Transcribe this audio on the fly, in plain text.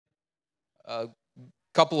A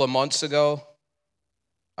couple of months ago,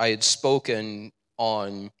 I had spoken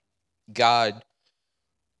on God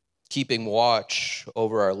keeping watch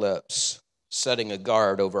over our lips, setting a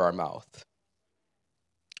guard over our mouth.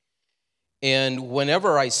 And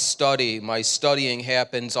whenever I study, my studying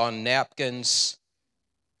happens on napkins,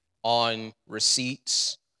 on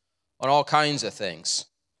receipts, on all kinds of things.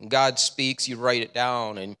 When God speaks, you write it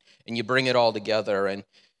down and you bring it all together. And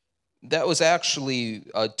that was actually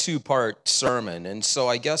a two-part sermon. And so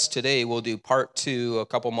I guess today we'll do part two a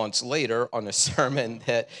couple months later on a sermon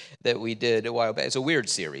that we did a while back. It's a weird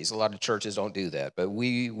series. A lot of churches don't do that, but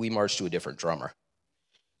we march to a different drummer.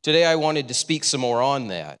 Today I wanted to speak some more on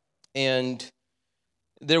that. And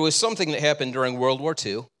there was something that happened during World War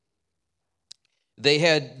II. They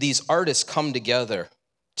had these artists come together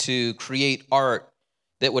to create art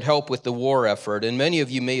that would help with the war effort. And many of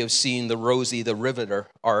you may have seen the Rosie the Riveter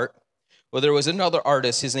art. Well, there was another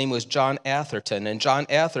artist, his name was John Atherton, and John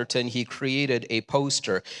Atherton, he created a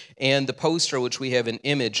poster, and the poster, which we have an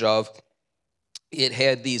image of, it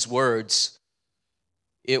had these words.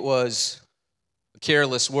 It was a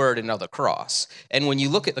careless word, another cross. And when you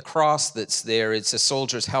look at the cross that's there, it's a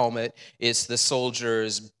soldier's helmet, it's the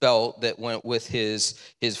soldier's belt that went with his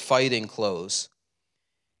fighting clothes.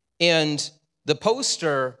 And the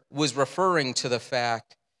poster was referring to the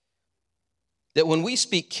fact that when we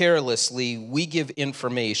speak carelessly, we give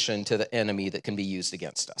information to the enemy that can be used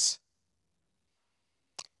against us.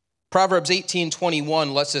 Proverbs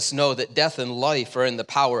 18:21 lets us know that death and life are in the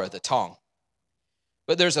power of the tongue.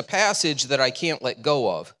 But there's a passage that I can't let go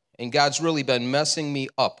of, and God's really been messing me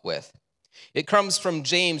up with. It comes from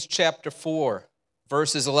James chapter 4,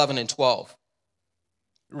 verses 11 and 12.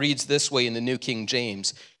 It reads this way in the New King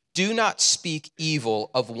James: "Do not speak evil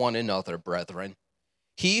of one another, brethren.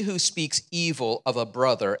 He who speaks evil of a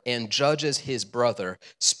brother and judges his brother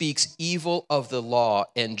speaks evil of the law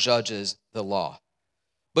and judges the law.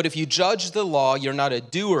 But if you judge the law, you're not a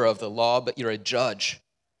doer of the law, but you're a judge.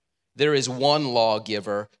 There is one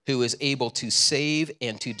lawgiver who is able to save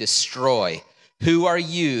and to destroy. Who are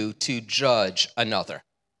you to judge another?"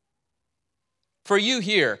 For you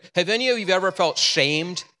here, have any of you ever felt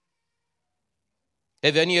shamed?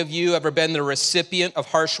 Have any of you ever been the recipient of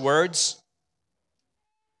harsh words?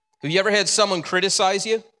 Have you ever had someone criticize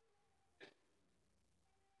you?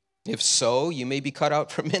 If so, you may be cut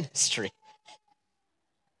out for ministry.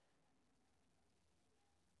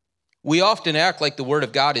 We often act like the Word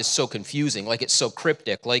of God is so confusing, like it's so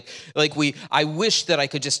cryptic, I wish that I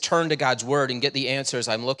could just turn to God's Word and get the answers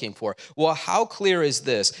I'm looking for. Well, how clear is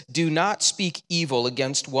this? Do not speak evil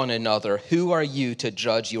against one another. Who are you to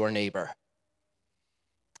judge your neighbor?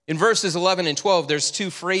 In verses 11 and 12, there's two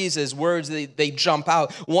phrases, words, they jump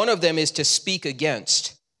out. One of them is to speak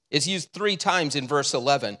against. It's used 3 times in verse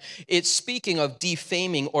 11. It's speaking of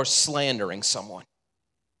defaming or slandering someone.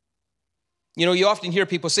 You know, you often hear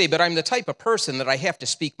people say, but I'm the type of person that I have to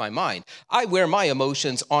speak my mind. I wear my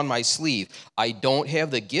emotions on my sleeve. I don't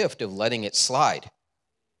have the gift of letting it slide.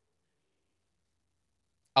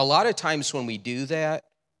 A lot of times when we do that,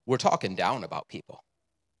 we're talking down about people.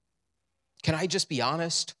 Can I just be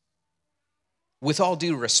honest? With all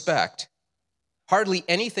due respect, hardly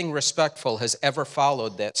anything respectful has ever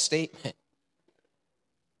followed that statement.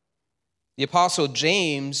 The Apostle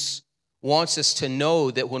James wants us to know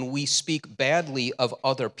that when we speak badly of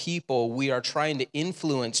other people, we are trying to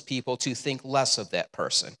influence people to think less of that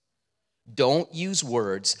person. Don't use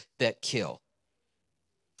words that kill.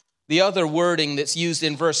 The other wording that's used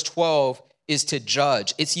in verse 12 is to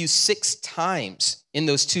judge. It's used 6 times in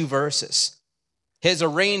those 2 verses. It has a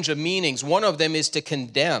range of meanings. One of them is to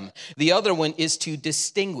condemn. The other one is to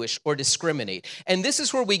distinguish or discriminate. And this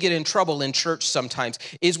is where we get in trouble in church sometimes,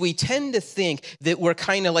 is we tend to think that we're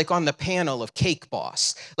kind of like on the panel of Cake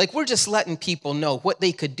Boss. Like we're just letting people know what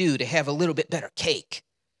they could do to have a little bit better cake.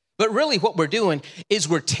 But really what we're doing is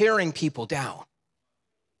we're tearing people down.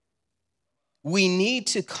 We need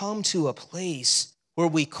to come to a place where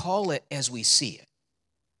we call it as we see it.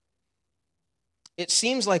 It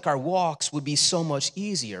seems like our walks would be so much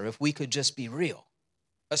easier if we could just be real,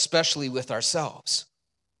 especially with ourselves.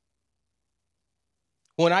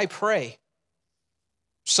 When I pray,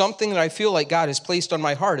 something that I feel like God has placed on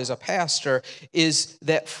my heart as a pastor is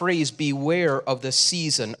that phrase, beware of the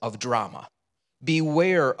season of drama.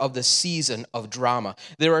 Beware of the season of drama.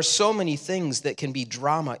 There are so many things that can be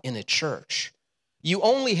drama in a church. You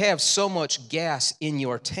only have so much gas in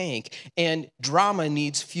your tank, and drama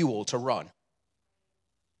needs fuel to run.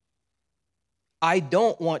 I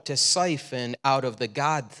don't want to siphon out of the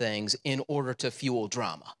God things in order to fuel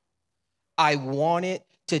drama. I want it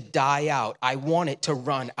to die out. I want it to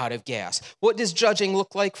run out of gas. What does judging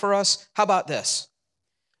look like for us? How about this?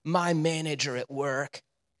 My manager at work,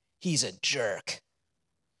 he's a jerk.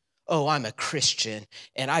 Oh, I'm a Christian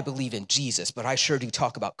and I believe in Jesus, but I sure do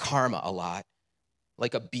talk about karma a lot.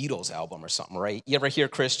 Like a Beatles album or something, right? You ever hear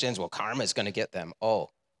Christians, well, karma's going to get them. Oh,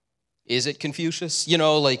 is it Confucius?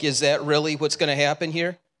 Is that really what's going to happen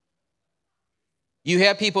here? You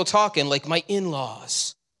have people talking like my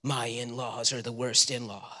in-laws are the worst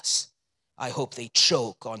in-laws. I hope they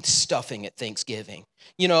choke on stuffing at Thanksgiving.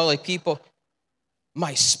 People,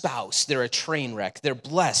 my spouse, they're a train wreck. They're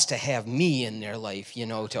blessed to have me in their life,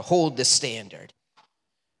 to hold the standard.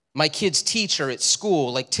 My kid's teacher at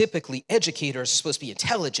school, typically educators are supposed to be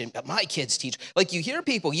intelligent, but my kid's teacher, you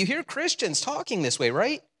hear Christians talking this way,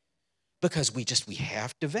 right? Because we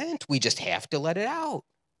have to vent. We just have to let it out.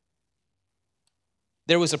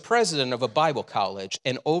 There was a president of a Bible college,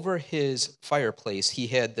 and over his fireplace, he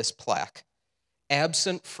had this plaque: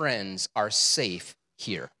 absent friends are safe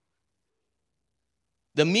here.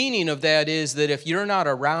 The meaning of that is that if you're not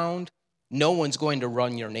around, no one's going to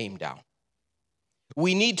run your name down.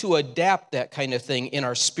 We need to adapt that kind of thing in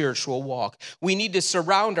our spiritual walk. We need to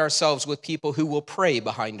surround ourselves with people who will pray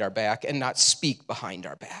behind our back and not speak behind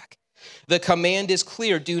our back. The command is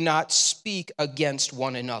clear: do not speak against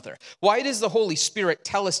one another. Why does the Holy Spirit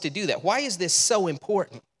tell us to do that? Why is this so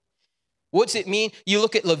important? What's it mean? You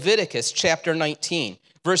look at Leviticus chapter 19,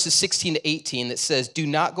 verses 16 to 18, that says, do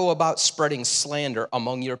not go about spreading slander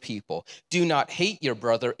among your people. Do not hate your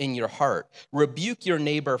brother in your heart. Rebuke your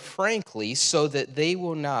neighbor frankly so that you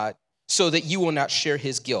will not share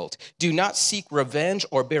his guilt. Do not seek revenge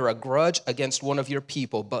or bear a grudge against one of your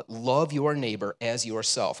people, but love your neighbor as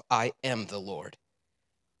yourself. I am the Lord.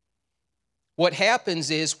 What happens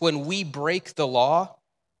is when we break the law,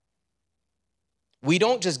 we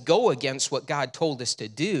don't just go against what God told us to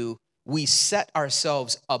do, we set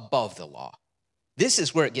ourselves above the law. This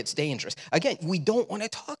is where it gets dangerous. Again, we don't want to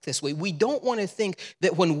talk this way. We don't want to think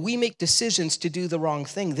that when we make decisions to do the wrong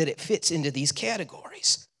thing, that it fits into these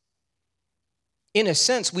categories. In a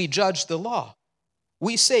sense, we judge the law.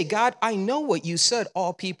 We say, God, I know what you said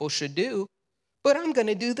all people should do, but I'm going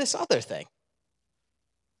to do this other thing.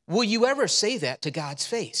 Will you ever say that to God's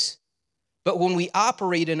face? But when we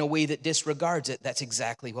operate in a way that disregards it, that's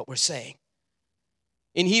exactly what we're saying.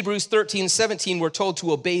 In Hebrews 13:17, we're told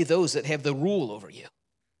to obey those that have the rule over you.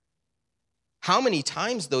 How many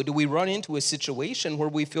times, though, do we run into a situation where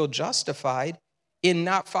we feel justified in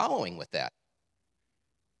not following with that?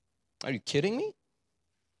 Are you kidding me?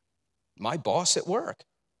 My boss at work,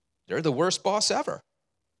 they're the worst boss ever.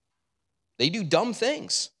 They do dumb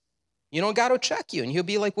things. God will check you, and he'll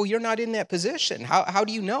be like, well, you're not in that position. How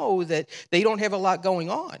do you know that they don't have a lot going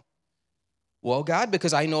on? Well, God,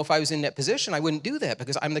 because I know if I was in that position, I wouldn't do that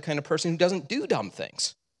because I'm the kind of person who doesn't do dumb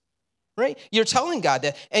things, right? You're telling God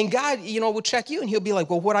that, and God, will check you, and he'll be like,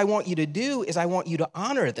 well, what I want you to do is I want you to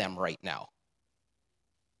honor them right now.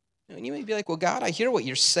 And you may be like, well, God, I hear what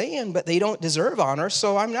you're saying, but they don't deserve honor,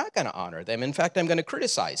 so I'm not going to honor them. In fact, I'm going to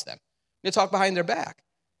criticize them. I'm going to talk behind their back.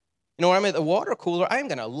 When I'm at the water cooler, I'm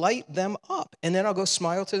going to light them up, and then I'll go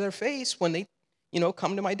smile to their face when they,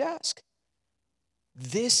 come to my desk.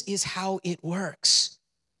 This is how it works.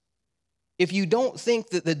 If you don't think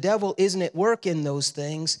that the devil isn't at work in those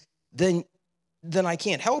things, then I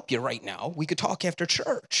can't help you right now. We could talk after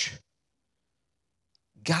church.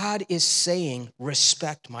 God is saying,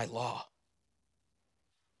 respect my law.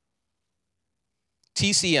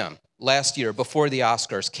 TCM. Last year, before the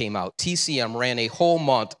Oscars came out, TCM ran a whole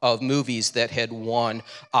month of movies that had won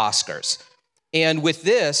Oscars. And with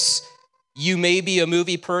this, you may be a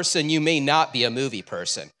movie person, you may not be a movie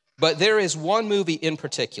person. But there is one movie in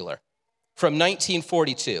particular from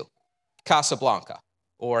 1942, Casablanca,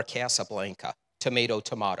 or Casablanca, tomato.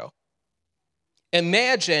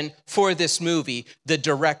 Imagine for this movie, the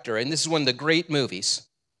director, and this is one of the great movies,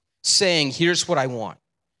 saying, here's what I want.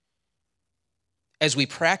 As we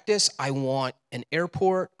practice, I want an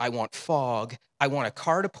airport, I want fog, I want a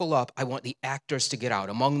car to pull up, I want the actors to get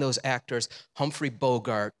out. Among those actors, Humphrey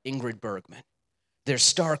Bogart, Ingrid Bergman. They're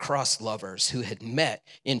star-crossed lovers who had met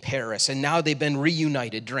in Paris, and now they've been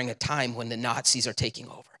reunited during a time when the Nazis are taking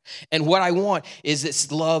over. And what I want is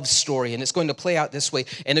this love story, and it's going to play out this way,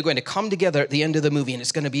 and they're going to come together at the end of the movie, and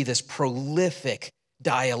it's going to be this prolific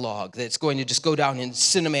dialogue that's going to just go down in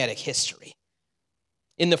cinematic history.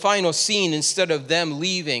 In the final scene, instead of them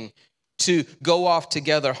leaving to go off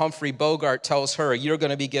together, Humphrey Bogart tells her, you're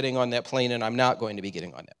going to be getting on that plane and I'm not going to be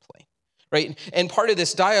getting on that plane, right? And part of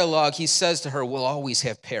this dialogue, he says to her, we'll always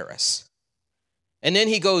have Paris. And then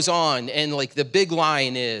he goes on and the big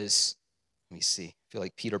line is, let me see, feel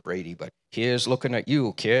like Peter Brady, but here's looking at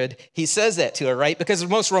you, kid. He says that to her, right? Because the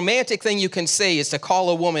most romantic thing you can say is to call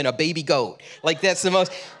a woman a baby goat. Like that's the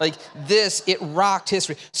most, like this, it rocked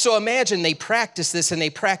history. So imagine they practice this and they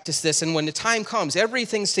practice this, and when the time comes,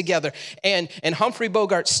 everything's together, and Humphrey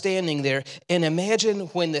Bogart's standing there, and imagine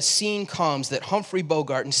when the scene comes that Humphrey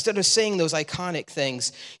Bogart, instead of saying those iconic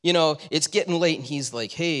things, it's getting late, and he's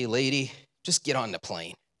like, hey, lady, just get on the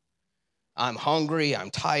plane. I'm hungry, I'm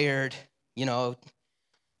tired,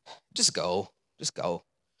 just go.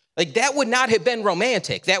 Like that would not have been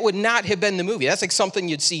romantic. That would not have been the movie. That's like something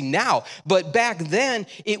you'd see now. But back then,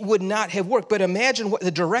 it would not have worked. But imagine what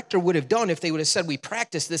the director would have done if they would have said, we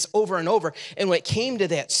practiced this over and over. And when it came to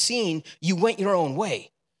that scene, you went your own way.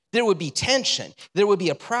 There would be tension. There would be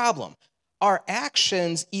a problem. Our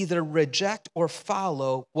actions either reject or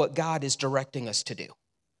follow what God is directing us to do.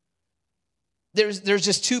 There's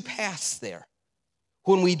just two paths there.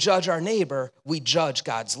 When we judge our neighbor, we judge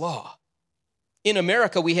God's law. In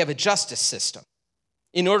America, we have a justice system.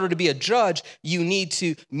 In order to be a judge, you need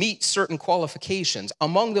to meet certain qualifications.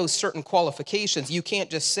 Among those certain qualifications, you can't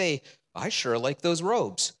just say, I sure like those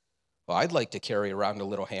robes. Well, I'd like to carry around a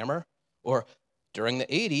little hammer. Or during the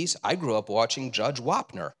 80s, I grew up watching Judge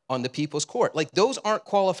Wapner on the People's Court. Like those aren't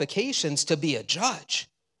qualifications to be a judge.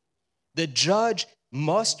 The judge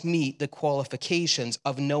must meet the qualifications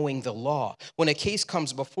of knowing the law. When a case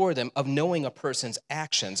comes before them, of knowing a person's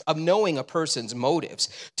actions, of knowing a person's motives,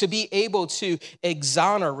 to be able to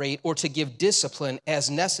exonerate or to give discipline as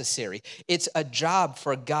necessary. It's a job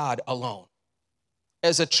for God alone.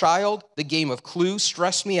 As a child, the game of Clue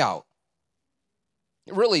stressed me out.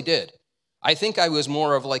 It really did. I think I was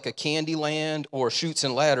more of like a Candyland or Chutes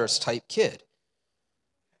and Ladders type kid.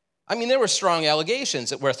 I mean, there were strong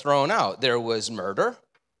allegations that were thrown out. There was murder.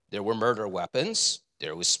 There were murder weapons.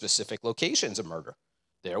 There was specific locations of murder.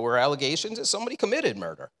 There were allegations that somebody committed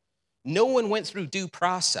murder. No one went through due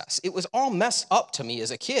process. It was all messed up to me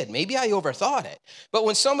as a kid. Maybe I overthought it. But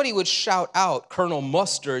when somebody would shout out, Colonel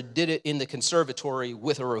Mustard did it in the conservatory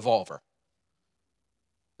with a revolver.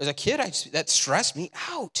 As a kid, that stressed me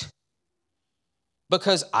out.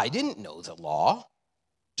 Because I didn't know the law.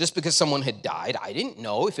 Just because someone had died, I didn't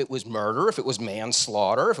know if it was murder, if it was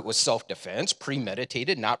manslaughter, if it was self-defense,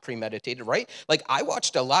 premeditated, not premeditated, right? Like I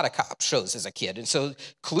watched a lot of cop shows as a kid, and so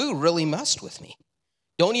Clue really messed with me.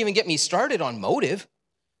 Don't even get me started on motive.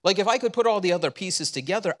 Like if I could put all the other pieces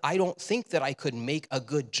together, I don't think that I could make a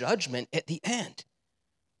good judgment at the end.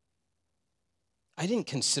 I didn't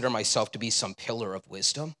consider myself to be some pillar of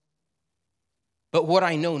wisdom. But what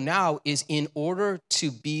I know now is in order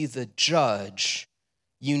to be the judge,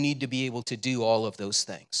 you need to be able to do all of those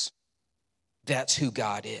things. That's who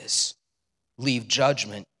God is. Leave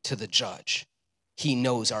judgment to the judge. He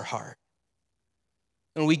knows our heart.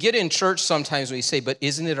 When we get in church, sometimes we say, but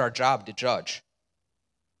isn't it our job to judge?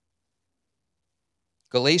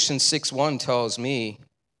 Galatians 6:1 tells me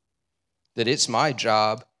that it's my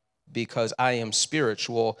job, because I am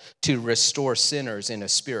spiritual, to restore sinners in a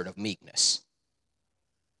spirit of meekness.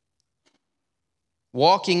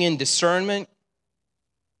 Walking in discernment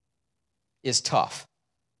is tough.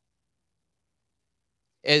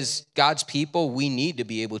 As God's people, we need to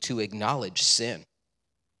be able to acknowledge sin.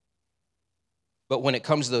 But when it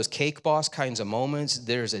comes to those cake boss kinds of moments,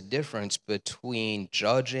 there's a difference between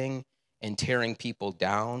judging and tearing people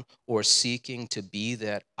down or seeking to be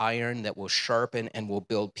that iron that will sharpen and will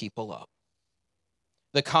build people up.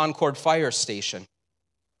 The Concord Fire Station.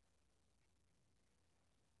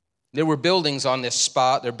 There were buildings on this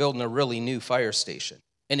spot. They're building a really new fire station.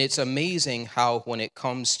 And it's amazing how, when it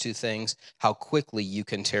comes to things, how quickly you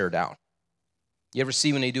can tear down. You ever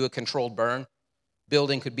see when they do a controlled burn?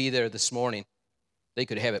 Building could be there this morning. They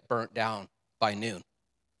could have it burnt down by noon.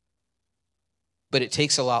 But it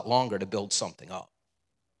takes a lot longer to build something up.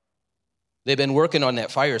 They've been working on that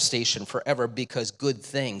fire station forever because good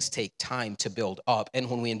things take time to build up. And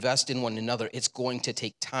when we invest in one another, it's going to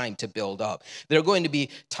take time to build up. There are going to be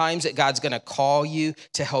times that God's going to call you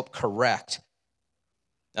to help correct.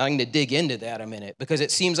 I'm going to dig into that a minute, because it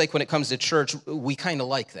seems like when it comes to church, we kind of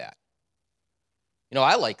like that.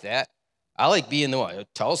 I like that. I like being the one to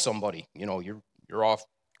tell somebody, you're off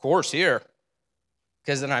course here,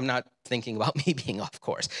 because then I'm not thinking about me being off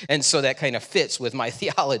course. And so that kind of fits with my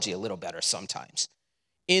theology a little better sometimes.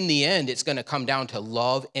 In the end, it's going to come down to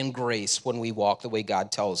love and grace when we walk the way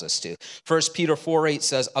God tells us to. 1 Peter 4:8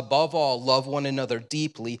 says, above all, love one another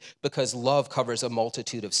deeply because love covers a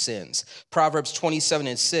multitude of sins. Proverbs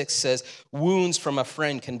 27:6 says, wounds from a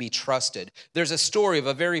friend can be trusted. There's a story of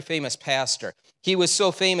a very famous pastor. He was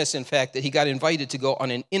so famous, in fact, that he got invited to go on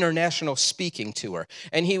an international speaking tour.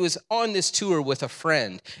 And he was on this tour with a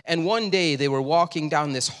friend. And one day they were walking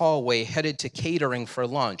down this hallway headed to catering for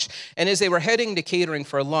lunch. And as they were heading to catering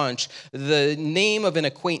for lunch, the name of an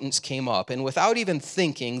acquaintance came up. And without even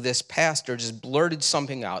thinking, this pastor just blurted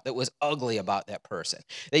something out that was ugly about that person.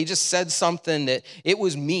 They just said something that it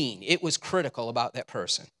was mean, it was critical about that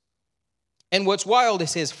person. And what's wild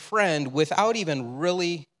is his friend, without even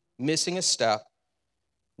really missing a step,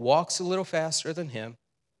 walks a little faster than him,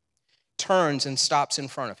 turns and stops in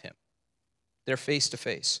front of him. They're face to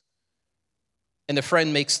face. And the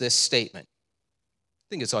friend makes this statement. I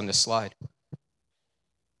think it's on this slide.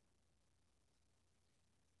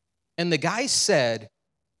 And the guy said,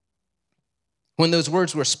 when those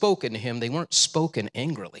words were spoken to him, they weren't spoken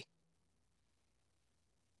angrily.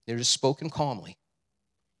 They were just spoken calmly.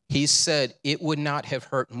 He said, it would not have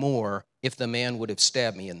hurt more if the man would have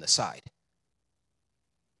stabbed me in the side.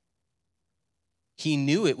 He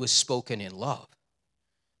knew it was spoken in love.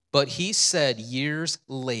 But he said years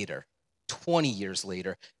later, 20 years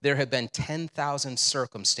later, there have been 10,000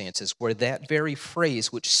 circumstances where that very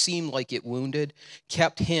phrase, which seemed like it wounded,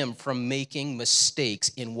 kept him from making mistakes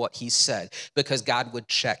in what he said because God would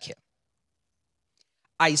check him.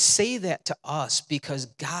 I say that to us because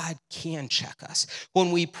God can check us.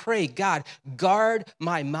 When we pray, God, guard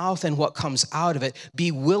my mouth and what comes out of it,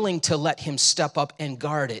 be willing to let him step up and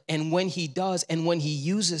guard it. And when he does, and when he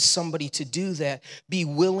uses somebody to do that, be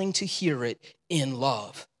willing to hear it in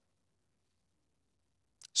love.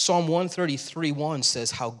 Psalm 133:1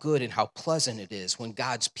 says how good and how pleasant it is when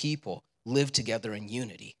God's people live together in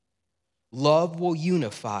unity. Love will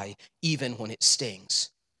unify even when it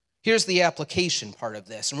stings. Here's the application part of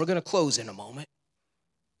this, and we're going to close in a moment.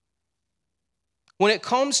 When it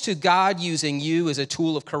comes to God using you as a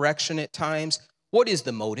tool of correction at times, what is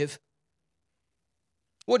the motive?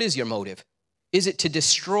 What is your motive? Is it to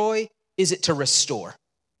destroy? Is it to restore?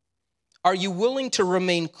 Are you willing to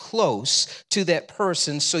remain close to that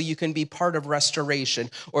person so you can be part of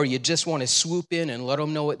restoration, or you just want to swoop in and let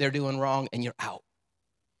them know what they're doing wrong and you're out?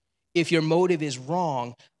 If your motive is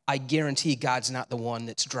wrong, I guarantee God's not the one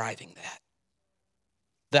that's driving that.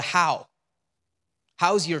 The how.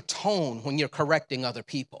 How's your tone when you're correcting other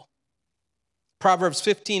people? Proverbs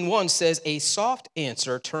 15:1 says, a soft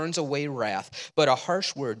answer turns away wrath, but a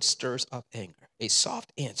harsh word stirs up anger. A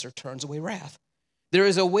soft answer turns away wrath. There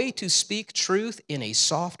is a way to speak truth in a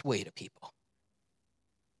soft way to people.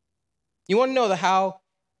 You want to know the how?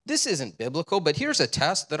 This isn't biblical, but here's a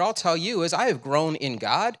test that I'll tell you as I have grown in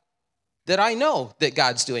God, that I know that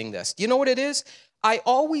God's doing this. Do you know what it is? I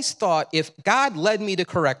always thought if God led me to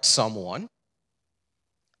correct someone,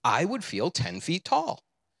 I would feel 10 feet tall.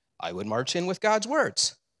 I would march in with God's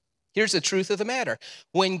words. Here's the truth of the matter.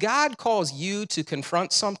 When God calls you to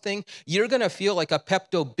confront something, you're going to feel like a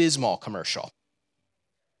Pepto-Bismol commercial.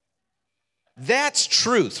 That's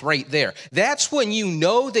truth right there. That's when you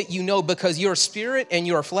know that you know, because your spirit and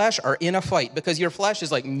your flesh are in a fight, because your flesh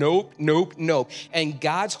is like, nope, nope, nope. And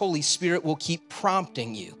God's Holy Spirit will keep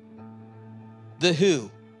prompting you. The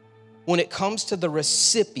who, when it comes to the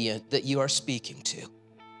recipient that you are speaking to.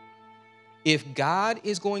 If God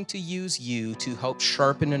is going to use you to help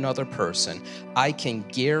sharpen another person, I can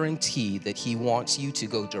guarantee that he wants you to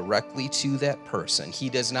go directly to that person. He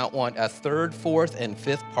does not want a third, fourth, and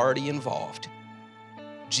fifth party involved.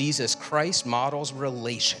 Jesus Christ models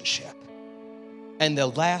relationship. And the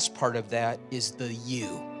last part of that is the you.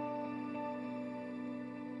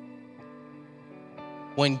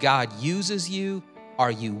 When God uses you,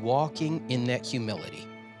 are you walking in that humility?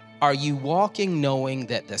 Are you walking knowing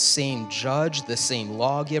that the same judge, the same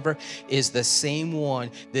lawgiver, is the same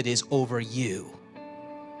one that is over you?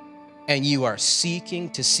 And you are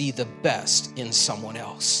seeking to see the best in someone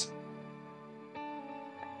else.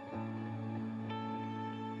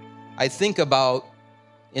 I think about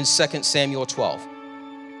in 2 Samuel 12.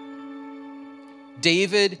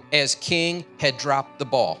 David, as king, had dropped the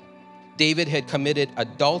ball. David had committed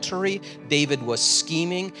adultery. David was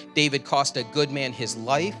scheming. David cost a good man his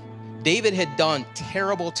life. David had done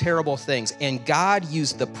terrible, terrible things, and God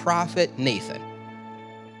used the prophet Nathan.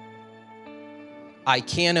 I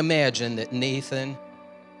can't imagine that Nathan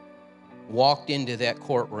walked into that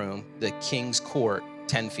courtroom, the king's court,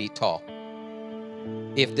 10 feet tall.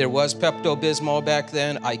 If there was Pepto-Bismol back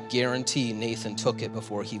then, I guarantee Nathan took it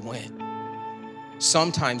before he went.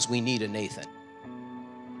 Sometimes we need a Nathan.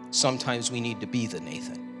 Sometimes we need to be the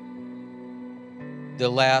Nathan. The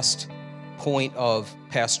last point of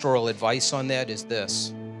pastoral advice on that is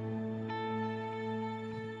this.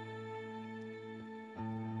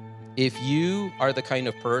 If you are the kind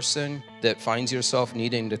of person that finds yourself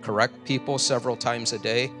needing to correct people several times a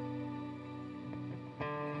day,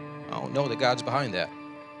 I don't know that God's behind that.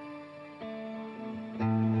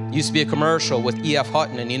 Used to be a commercial with E.F.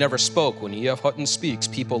 Hutton, and he never spoke. When E.F. Hutton speaks,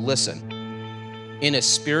 people listen. In a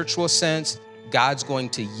spiritual sense, God's going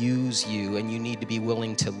to use you, and you need to be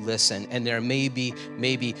willing to listen. And there may be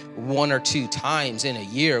maybe 1 or 2 times in a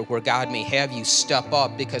year where God may have you step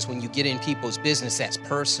up, because when you get in people's business, that's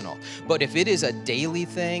personal. But if it is a daily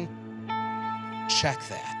thing, check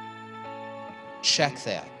that. Check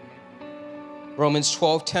that. Romans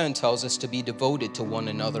 12:10 tells us to be devoted to one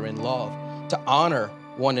another in love, to honor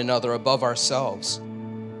one another above ourselves.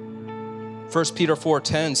 1 Peter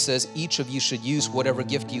 4:10 says, each of you should use whatever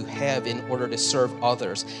gift you have in order to serve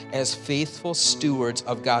others as faithful stewards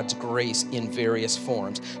of God's grace in various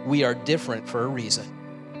forms. We are different for a reason.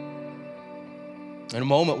 In a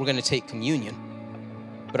moment, we're going to take communion,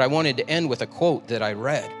 but I wanted to end with a quote that I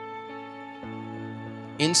read.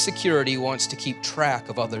 Insecurity wants to keep track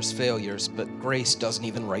of others' failures, but grace doesn't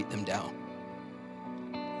even write them down.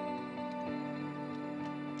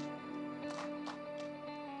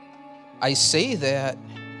 I say that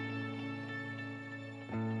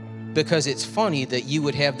because it's funny that you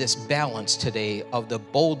would have this balance today of the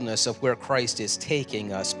boldness of where Christ is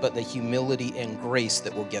taking us, but the humility and grace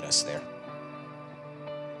that will get us there.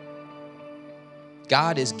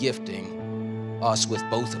 God is gifting us with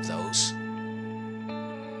both of those.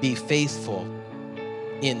 Be faithful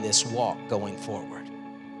in this walk going forward.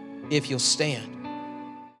 If you'll stand.